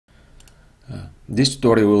This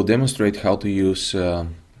tutorial will demonstrate how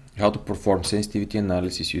to perform sensitivity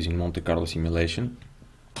analysis using Monte Carlo simulation.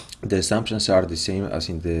 The assumptions are the same as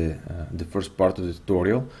in the first part of the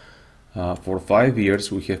tutorial. For 5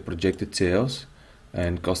 years we have projected sales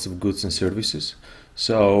and cost of goods and services.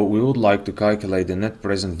 So we would like to calculate the net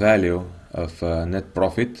present value of net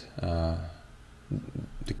profit,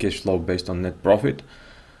 the cash flow based on net profit.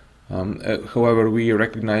 However, we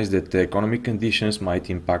recognize that the economic conditions might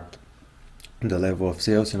impact the level of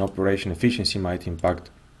sales, and operation efficiency might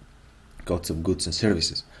impact costs of goods and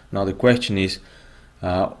services. Now the question is,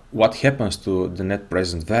 what happens to the net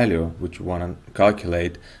present value which we want to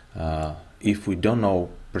calculate if we don't know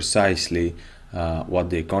precisely what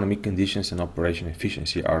the economic conditions and operation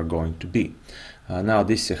efficiency are going to be. Now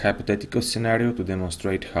this is a hypothetical scenario to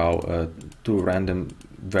demonstrate how two random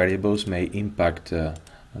variables may impact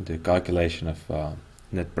the calculation of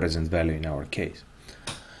net present value in our case.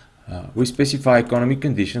 We specify economic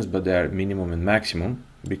conditions, but they are minimum and maximum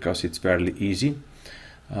because it's fairly easy.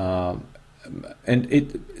 And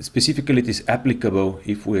specifically it is applicable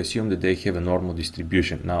if we assume that they have a normal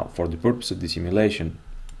distribution. Now, for the purpose of the simulation,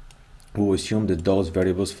 we'll assume that those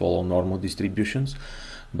variables follow normal distributions,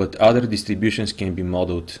 but other distributions can be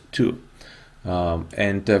modeled too. From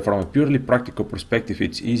a purely practical perspective,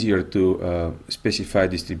 it's easier to specify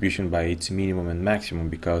distribution by its minimum and maximum,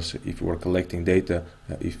 because if you are collecting data,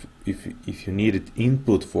 if you needed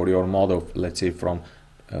input for your model, let's say for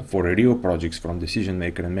real projects from decision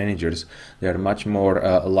maker and managers, they are much more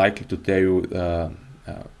likely to tell you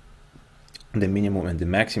the minimum and the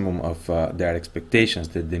maximum of their expectations,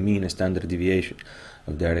 the mean and standard deviation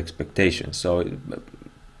of their expectations. So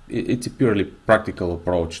it's a purely practical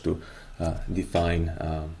approach to define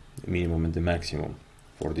minimum and the maximum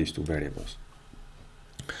for these two variables.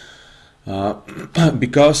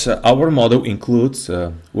 Because our model includes,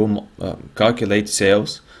 we'll calculate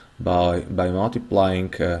sales by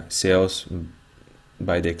multiplying sales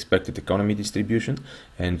by the expected economy distribution,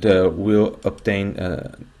 and we'll obtain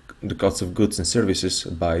the cost of goods and services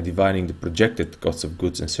by dividing the projected cost of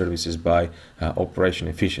goods and services by operation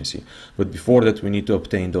efficiency. But before that, we need to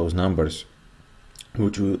obtain those numbers,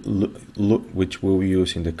 which we'll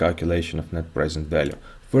use in the calculation of net present value.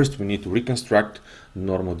 First, we need to reconstruct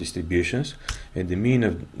normal distributions, and the mean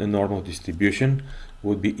of the normal distribution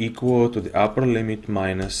would be equal to the upper limit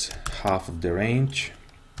minus half of the range,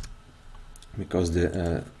 because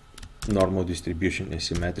the normal distribution is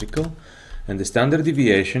symmetrical. And the standard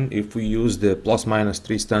deviation, if we use the plus minus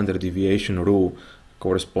 3 standard deviation rule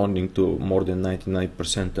corresponding to more than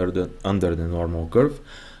 99% under the normal curve,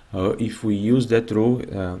 if we use that rule,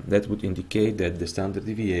 that would indicate that the standard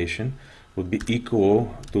deviation would be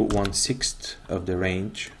equal to 1/6 of the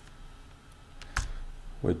range,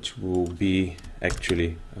 which will be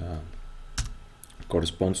actually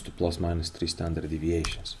corresponds to plus minus 3 standard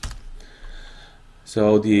deviations.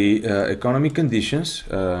 So the economic conditions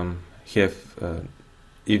have,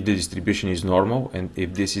 if the distribution is normal, and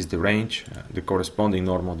if this is the range, the corresponding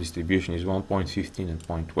normal distribution is 1.15 and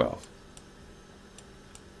 0.12.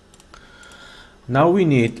 Now we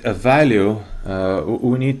need a value,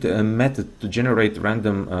 we need a method to generate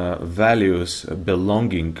random values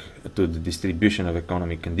belonging to the distribution of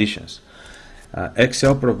economic conditions.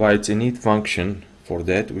 Excel provides a neat function for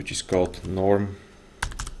that, which is called norm.inv.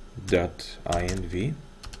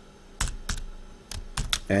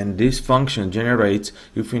 And this function generates,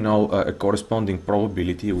 if we know a corresponding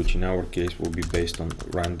probability, which in our case will be based on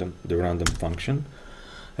the random function,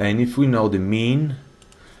 and if we know the mean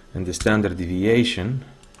and the standard deviation,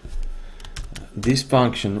 this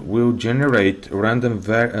function will generate random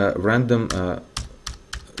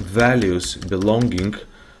values belonging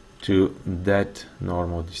to that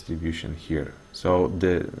normal distribution here. So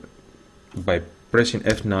by pressing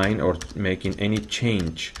F9 or making any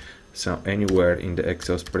change anywhere in the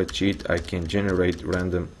Excel spreadsheet, I can generate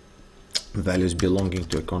random values belonging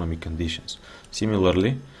to economic conditions.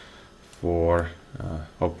 Similarly for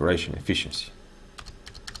operation efficiency.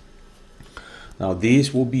 Now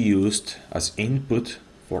these will be used as input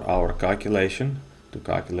for our calculation to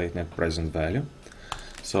calculate net present value.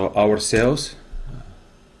 So our sales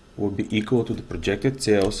will be equal to the projected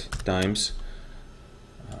sales times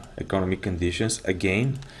economic conditions.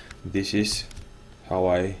 Again, this is how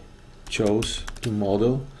I chose to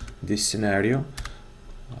model this scenario,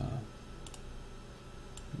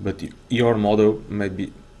 but your model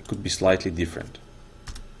could be slightly different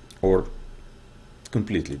or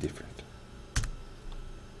completely different.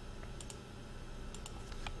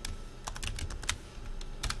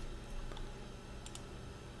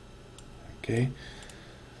 Okay,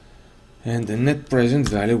 And the net present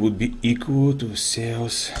value would be equal to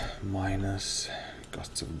sales minus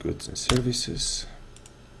costs of goods and services.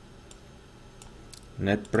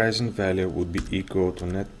 Net present value would be equal to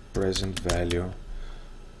net present value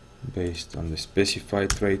based on the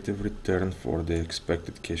specified rate of return for the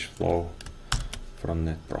expected cash flow from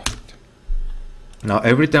net profit. Now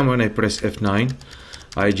every time when I press F9,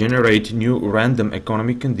 I generate new random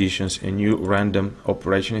economic conditions and new random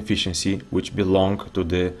operation efficiency which belong to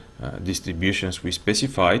the distributions we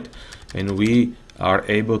specified, and we are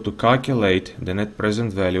able to calculate the net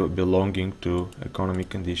present value belonging to economic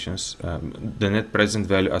conditions, the net present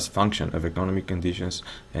value as function of economic conditions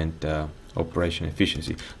and operation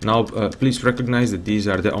efficiency. Now please recognize that these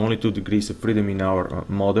are the only 2 degrees of freedom in our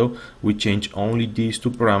model. We change only these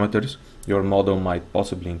 2 parameters. Your model might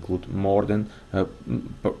possibly include more than 2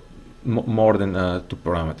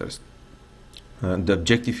 parameters. The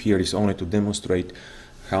objective here is only to demonstrate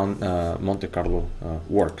how Monte Carlo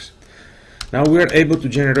works. Now we are able to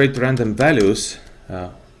generate random values.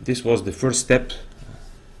 This was the first step.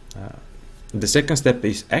 The second step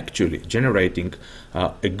is actually generating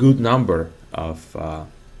a good number of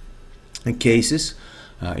cases.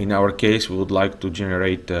 In our case, we would like to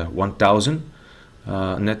generate 1000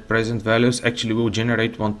 net present values. Actually, we will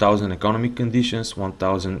generate 1000 economic conditions,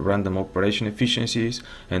 1000 random operation efficiencies,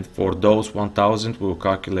 and for those 1000 we will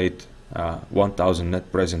calculate 1000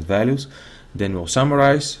 net present values. Then we'll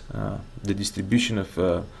summarize the distribution of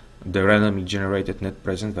the randomly generated net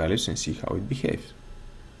present values and see how it behaves.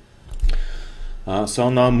 So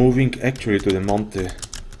now moving actually to the Monte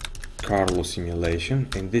Carlo simulation.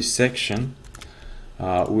 In this section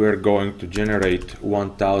we are going to generate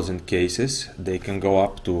 1000 cases. They can go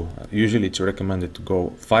up to, usually it's recommended to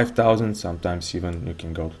go 5000, sometimes even you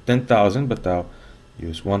can go to 10,000, but I'll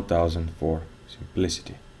use 1000 for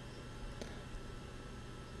simplicity.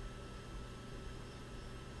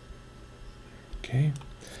 Okay,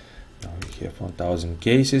 now we have 1000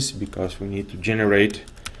 cases because we need to generate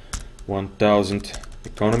 1000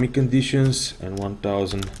 economic conditions and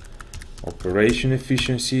 1000 operation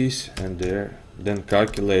efficiencies, and then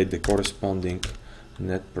calculate the corresponding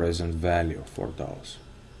net present value for those.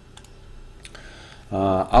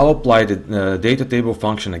 I'll apply the data table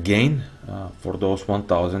function again for those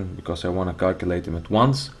 1000 because I want to calculate them at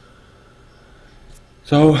once.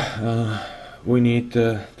 So we need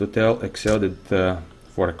to tell Excel that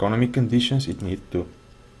for economic conditions it needs to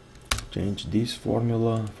change this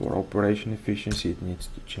formula. For operation efficiency it needs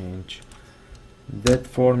to change that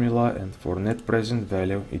formula, and for net present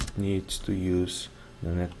value it needs to use the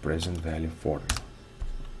net present value formula.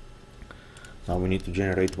 Now we need to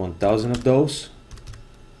generate 1000 of those,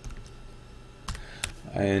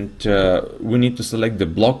 and we need to select the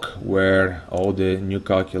block where all the new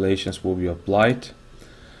calculations will be applied,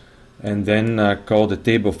 and then call the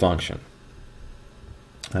table function.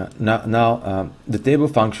 Now the table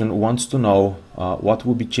function wants to know what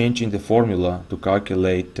will be changed in the formula to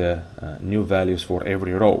calculate new values for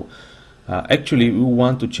every row. Actually, we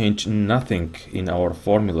want to change nothing in our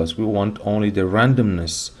formulas. We want only the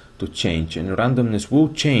randomness to change, and randomness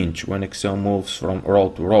will change when Excel moves from row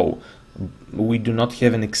to row. We do not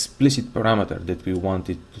have an explicit parameter that we want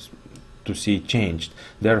it to see changed.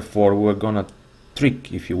 Therefore, we're gonna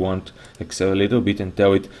trick, if you want, Excel a little bit and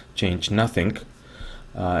tell it change nothing.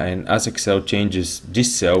 And as Excel changes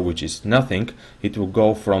this cell, which is nothing, it will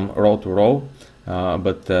go from row to row,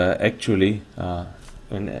 but actually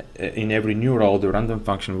in every new row the random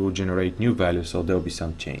function will generate new values, so there will be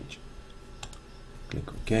some change.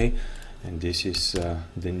 Click OK, and this is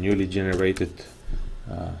the newly generated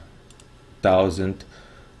 1000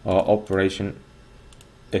 operation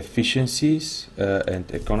efficiencies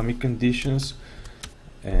and economic conditions,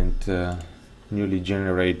 and newly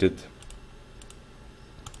generated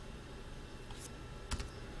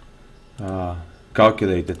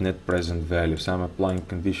calculated net present values. I'm applying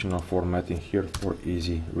conditional formatting here for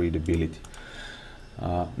easy readability.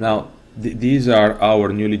 Now these are our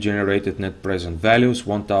newly generated net present values,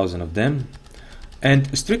 1000 of them,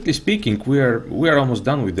 and strictly speaking we are almost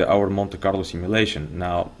done with our Monte Carlo simulation.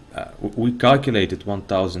 Now we calculated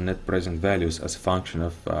 1000 net present values as a function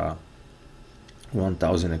of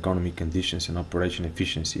 1000 economic conditions and operation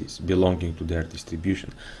efficiencies belonging to their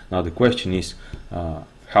distribution. Now the question is,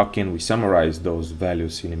 how can we summarize those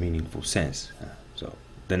values in a meaningful sense? So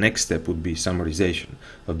the next step would be summarization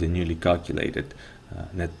of the newly calculated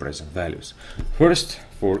net present values. First,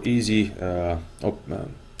 for easy to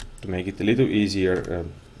make it a little easier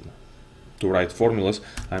to write formulas,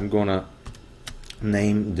 I'm gonna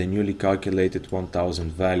name the newly calculated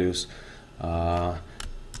 1000 values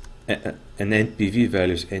an NPV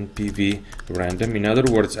value is NPV random. In other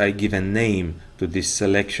words, I give a name to this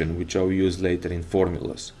selection, which I'll use later in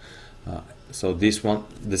formulas. So this one,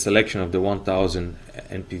 the selection of the 1000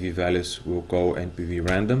 NPV values, will go NPV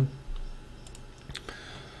random.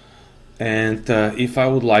 And if I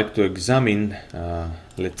would like to examine,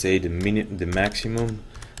 let's say the maximum,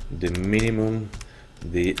 the minimum,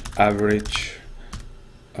 the average,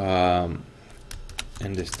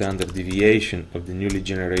 and the standard deviation of the newly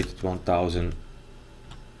generated 1000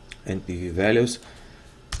 NPV values,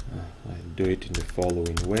 I do it in the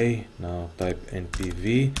following way. Now type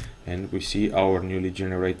NPV, and we see our newly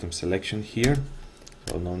generated selection here,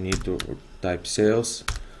 so no need to type sales,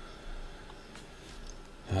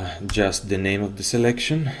 just the name of the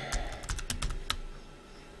selection.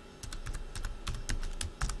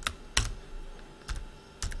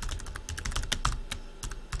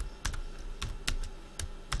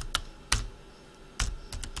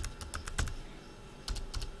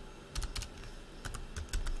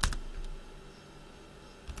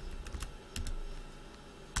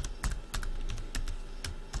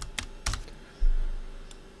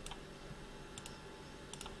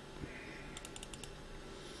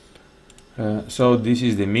 So this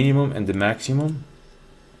is the minimum and the maximum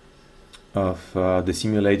of the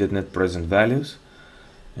simulated net present values,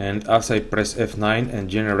 and as I press F9 and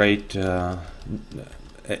generate, and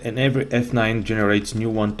every F9 generates new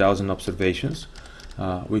 1000 observations,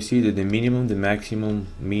 we see that the minimum, the maximum,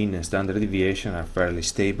 mean and standard deviation are fairly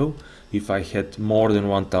stable. If I had more than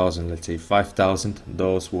 1000, let's say 5000,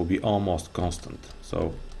 those will be almost constant,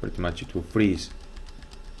 so pretty much it will freeze.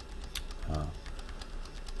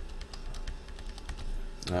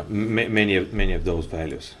 Many of those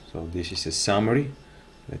values. So this is a summary.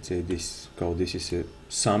 Let's say this is a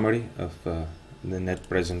summary of the net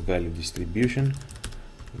present value distribution.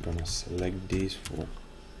 I'm gonna select this for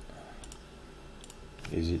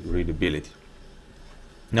easy readability.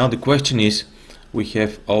 Now the question is, we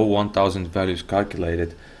have all 1000 values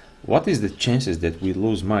calculated. What is the chances that we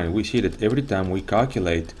lose money? We see that every time we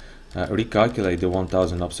recalculate the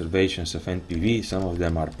 1000 observations of NPV, some of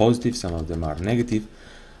them are positive, some of them are negative.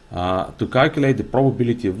 To calculate the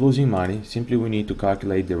probability of losing money, simply we need to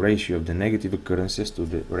calculate the ratio of the negative occurrences to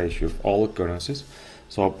the ratio of all occurrences.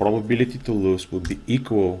 So our probability to lose would be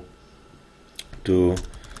equal to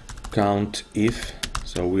count if.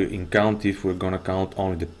 So in count if, we're going to count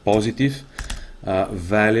only the positive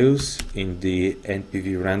values in the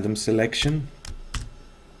NPV random selection.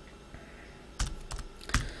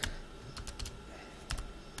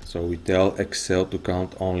 So we tell Excel to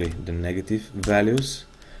count only the negative values,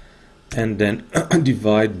 and then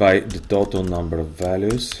divide by the total number of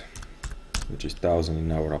values, which is 1000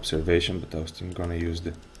 in our observation, but I was still going to use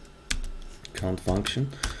the count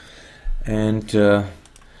function. And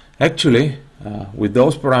actually, with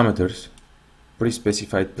those parameters,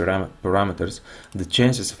 pre-specified parameters, the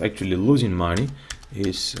chances of actually losing money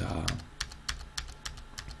is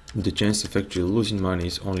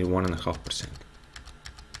only 1.5%.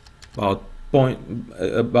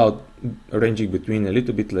 About ranging between a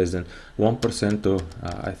little bit less than 1% to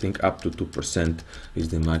I think up to 2% is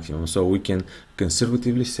the maximum. So we can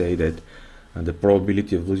conservatively say that the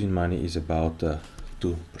probability of losing money is about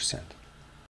 2%.